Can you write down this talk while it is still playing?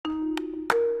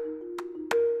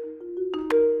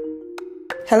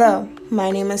Hello,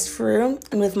 my name is Faru,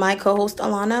 and with my co-host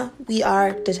Alana, we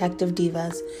are Detective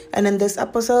Divas. And in this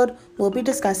episode, we'll be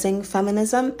discussing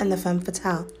feminism and the femme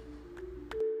fatale.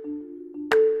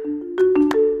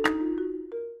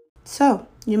 So,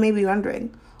 you may be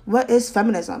wondering, what is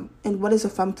feminism and what is a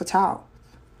femme fatale?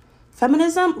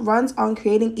 Feminism runs on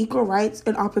creating equal rights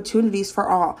and opportunities for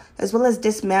all, as well as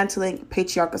dismantling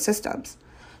patriarchal systems.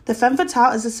 The femme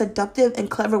fatale is a seductive and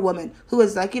clever woman who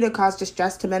is likely to cause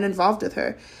distress to men involved with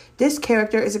her. This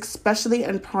character is especially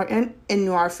important in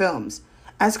noir films.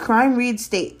 As Crime Read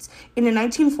states, in the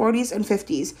 1940s and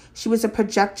 50s, she was a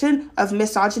projection of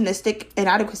misogynistic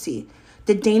inadequacy,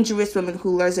 the dangerous woman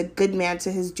who lures a good man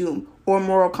to his doom or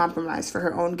moral compromise for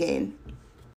her own gain.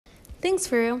 Thanks,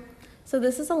 Faru. So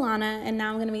this is Alana, and now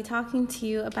I'm going to be talking to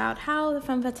you about how the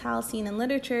femme fatale is seen in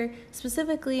literature,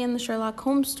 specifically in the Sherlock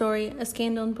Holmes story, A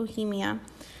Scandal in Bohemia,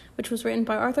 which was written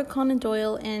by Arthur Conan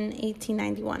Doyle in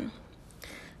 1891.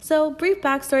 So, brief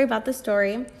backstory about the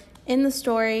story. In the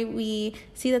story, we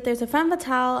see that there's a femme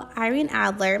fatale, Irene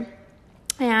Adler,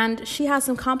 and she has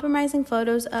some compromising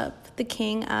photos of the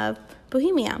king of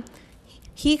Bohemia.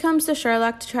 He comes to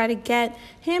Sherlock to try to get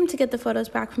him to get the photos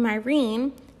back from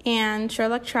Irene, and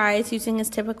Sherlock tries using his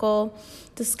typical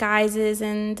disguises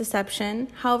and deception.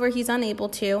 However, he's unable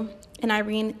to, and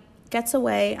Irene gets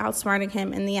away, outsmarting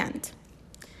him in the end.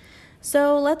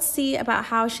 So let's see about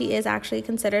how she is actually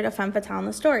considered a femme fatale in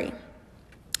the story.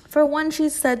 For one,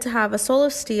 she's said to have a soul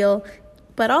of steel,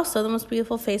 but also the most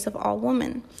beautiful face of all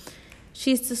women.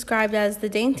 She's described as the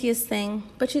daintiest thing,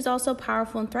 but she's also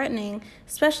powerful and threatening,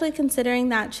 especially considering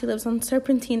that she lives on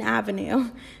Serpentine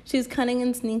Avenue. She's cunning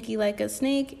and sneaky like a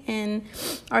snake, and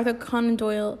Arthur Conan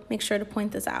Doyle makes sure to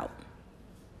point this out.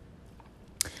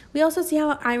 We also see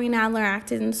how Irene Adler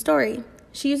acted in the story.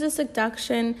 She uses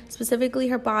seduction, specifically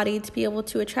her body, to be able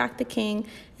to attract the king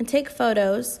and take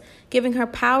photos, giving her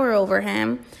power over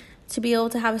him to be able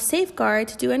to have a safeguard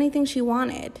to do anything she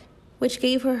wanted, which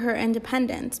gave her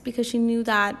independence because she knew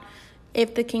that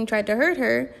if the king tried to hurt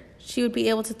her, she would be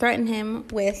able to threaten him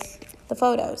with the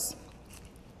photos.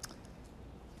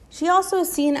 She also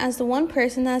is seen as the one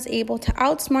person that is able to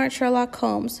outsmart Sherlock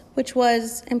Holmes, which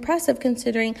was impressive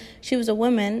considering she was a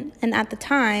woman, and at the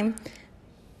time,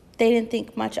 they didn't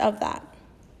think much of that.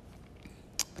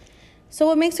 So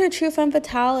what makes her a true femme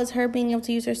fatale is her being able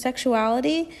to use her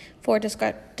sexuality for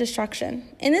destruction.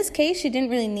 In this case, she didn't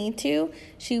really need to.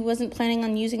 She wasn't planning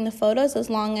on using the photos as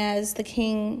long as the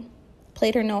king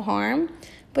played her no harm,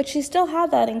 but she still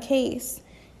had that in case.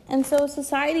 And so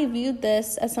society viewed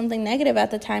this as something negative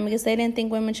at the time because they didn't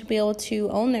think women should be able to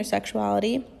own their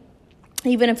sexuality,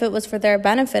 even if it was for their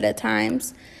benefit at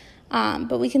times.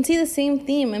 But we can see the same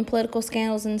theme in political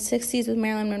scandals in the 60s with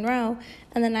Marilyn Monroe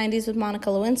and the 90s with Monica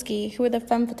Lewinsky, who were the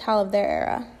femme fatale of their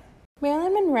era.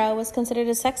 Marilyn Monroe was considered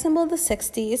a sex symbol of the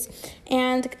 60s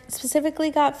and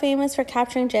specifically got famous for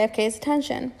capturing JFK's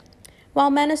attention. While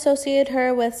men associated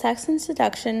her with sex and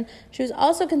seduction, she was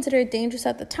also considered dangerous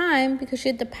at the time because she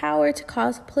had the power to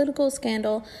cause a political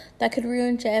scandal that could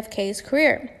ruin JFK's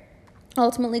career,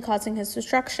 ultimately causing his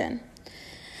destruction.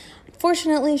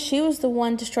 Fortunately, she was the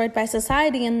one destroyed by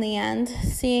society in the end,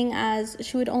 seeing as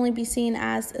she would only be seen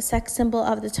as a sex symbol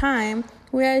of the time,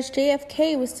 whereas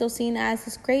JFK was still seen as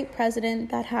this great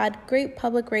president that had great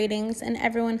public ratings and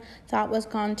everyone thought was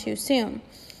gone too soon.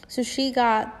 So she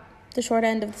got the short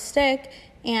end of the stick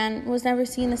and was never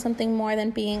seen as something more than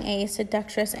being a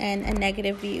seductress and a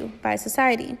negative view by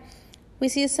society. We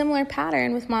see a similar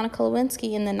pattern with Monica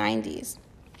Lewinsky in the 90s.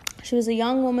 She was a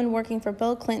young woman working for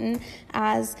Bill Clinton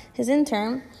as his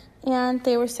intern, and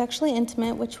they were sexually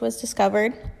intimate, which was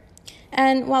discovered.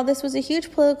 And while this was a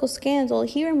huge political scandal,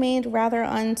 he remained rather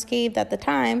unscathed at the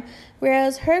time,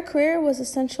 whereas her career was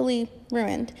essentially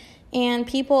ruined, and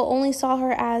people only saw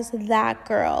her as that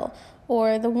girl,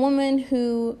 or the woman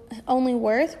who only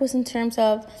worth was in terms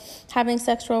of having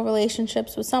sexual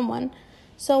relationships with someone.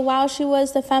 So while she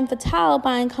was the femme fatale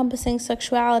by encompassing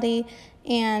sexuality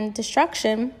and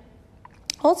destruction,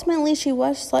 ultimately, she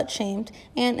was slut-shamed,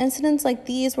 and incidents like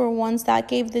these were ones that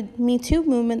gave the Me Too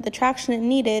movement the traction it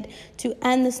needed to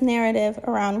end this narrative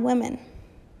around women.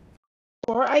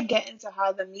 Before I get into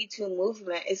how the Me Too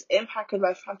movement is impacted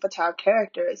by femme fatale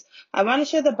characters, I want to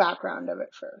share the background of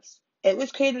it first. It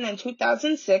was created in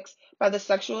 2006 by the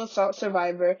sexual assault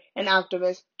survivor and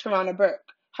activist Tarana Burke.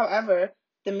 However,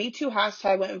 the Me Too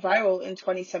hashtag went viral in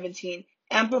 2017,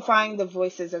 amplifying the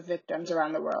voices of victims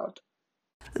around the world.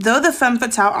 Though the femme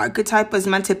fatale archetype was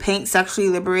meant to paint sexually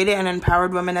liberated and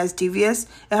empowered women as devious,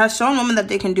 it has shown women that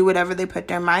they can do whatever they put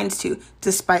their minds to,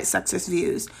 despite sexist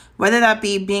views. Whether that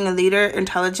be being a leader,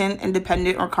 intelligent,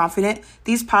 independent, or confident,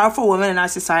 these powerful women in our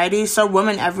society show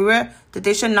women everywhere that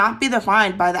they should not be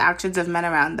defined by the actions of men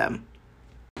around them.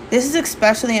 This is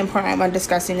especially important when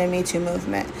discussing the Me Too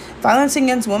movement. Violence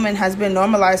against women has been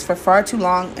normalized for far too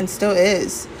long and still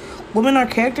is. Women are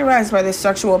characterized by their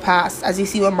sexual past, as you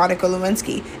see with Monica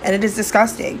Lewinsky, and it is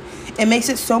disgusting. It makes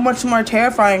it so much more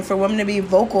terrifying for women to be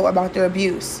vocal about their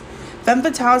abuse. Femme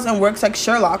fatales in works like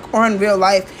Sherlock or in real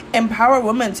life empower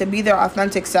women to be their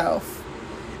authentic self.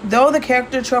 Though the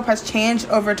character trope has changed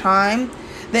over time,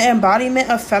 the embodiment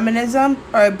of feminism,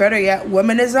 or better yet,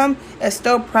 womanism, is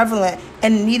still prevalent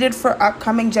and needed for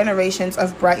upcoming generations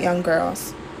of bright young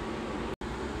girls.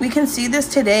 We can see this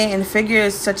today in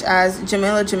figures such as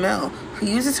Jamila Jamil, who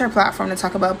uses her platform to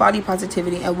talk about body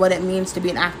positivity and what it means to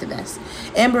be an activist.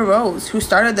 Amber Rose, who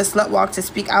started the Slut Walk to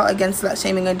speak out against slut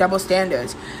shaming and double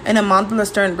standards. And Amandla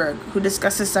Sternberg, who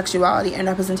discusses sexuality and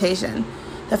representation.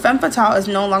 The femme fatale is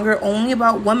no longer only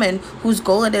about women whose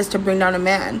goal it is to bring down a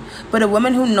man, but a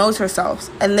woman who knows herself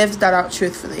and lives that out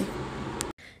truthfully.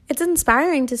 It's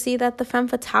inspiring to see that the femme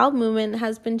fatale movement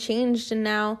has been changed, and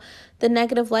now the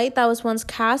negative light that was once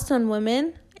cast on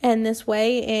women in this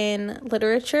way in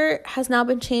literature has now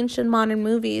been changed in modern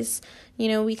movies. You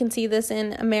know, we can see this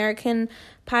in American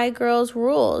Pie Girls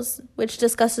Rules, which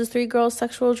discusses 3 girls'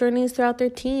 sexual journeys throughout their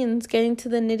teens, getting to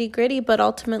the nitty-gritty, but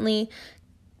ultimately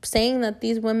saying that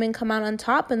these women come out on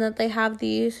top and that they have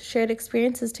these shared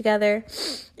experiences together.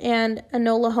 And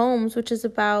Enola Holmes, which is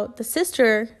about the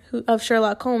sister of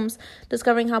Sherlock Holmes,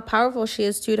 discovering how powerful she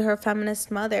is due to her feminist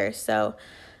mother. So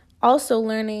also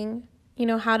learning,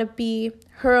 how to be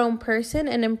her own person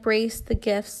and embrace the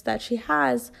gifts that she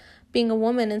has being a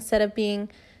woman, instead of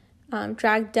being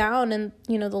dragged down in,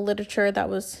 the literature that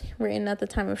was written at the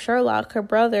time of Sherlock, her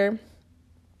brother.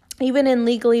 Even in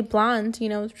Legally Blonde,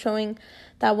 showing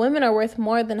that women are worth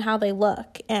more than how they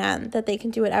look and that they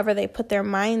can do whatever they put their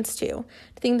minds to.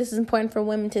 I think this is important for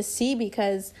women to see,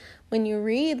 because when you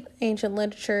read ancient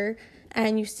literature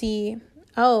and you see,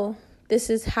 oh, this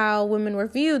is how women were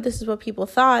viewed, this is what people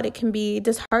thought, it can be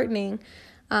disheartening,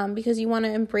 because you want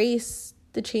to embrace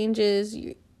the changes,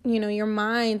 your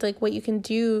mind, like what you can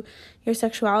do, your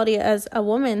sexuality as a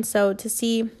woman. So to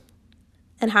see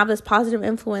and have this positive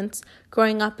influence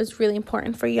growing up is really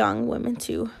important for young women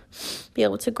to be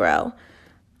able to grow.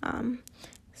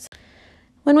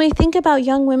 When we think about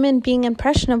young women being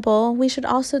impressionable, we should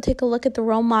also take a look at the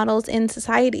role models in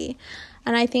society.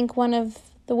 And I think one of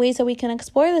the ways that we can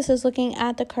explore this is looking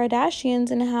at the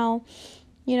Kardashians and how,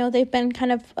 they've been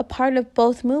kind of a part of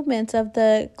both movements of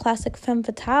the classic femme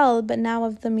fatale, but now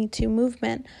of the Me Too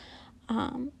movement.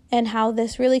 And how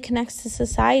this really connects to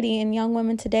society and young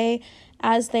women today,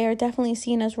 as they are definitely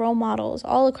seen as role models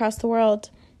all across the world.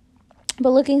 But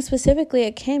looking specifically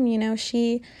at Kim,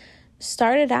 she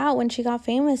started out when she got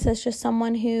famous as just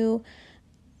someone who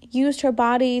used her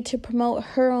body to promote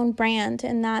her own brand,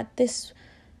 and that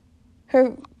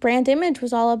her brand image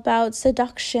was all about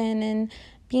seduction and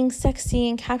being sexy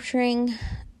and capturing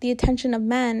the attention of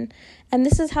men. And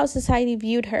this is how society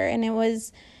viewed her, and it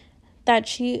was that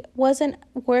she wasn't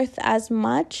worth as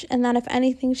much, and that if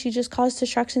anything, she just caused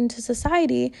destruction to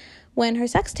society when her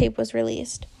sex tape was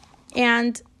released.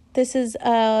 And this is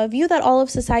a view that all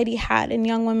of society had and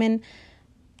young women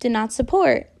did not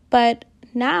support. But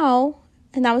now,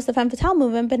 and that was the femme fatale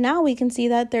movement, but now we can see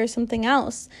that there's something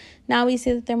else. Now we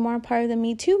see that they're more part of the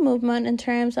Me Too movement in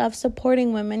terms of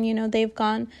supporting women. They've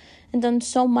gone and done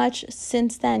so much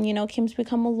since then. Kim's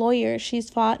become a lawyer. She's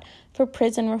fought for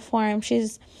prison reform.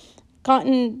 She's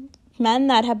gotten men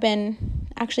that have been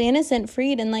actually innocent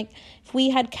freed. And if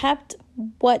we had kept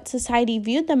what society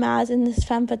viewed them as in this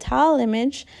femme fatale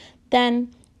image,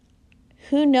 then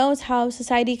who knows how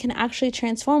society can actually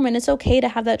transform. And it's okay to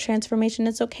have that transformation.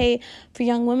 It's okay for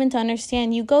young women to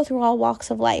understand you go through all walks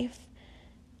of life.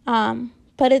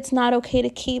 But it's not okay to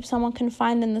keep someone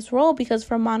confined in this role, because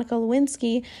for Monica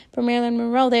Lewinsky, for Marilyn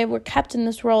Monroe, they were kept in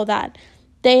this role that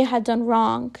they had done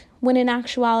wrong, when in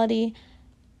actuality,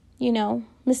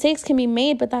 mistakes can be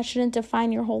made, but that shouldn't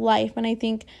define your whole life. And I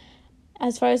think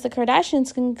as far as the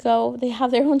Kardashians can go, they have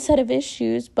their own set of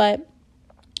issues, but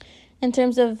in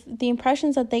terms of the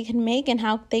impressions that they can make and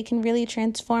how they can really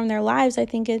transform their lives, I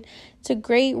think it's a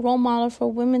great role model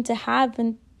for women to have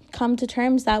and come to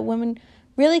terms that women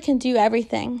really can do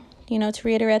everything, to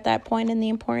reiterate that point and the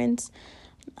importance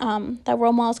that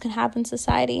role models can have in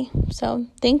society. So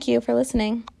thank you for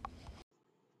listening.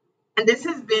 And this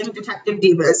has been Detective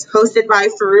Divas, hosted by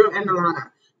Faru and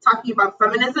Alana. talking about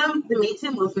feminism, the Me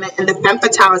Too movement, and the femme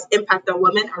fatale's impact on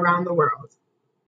women around the world.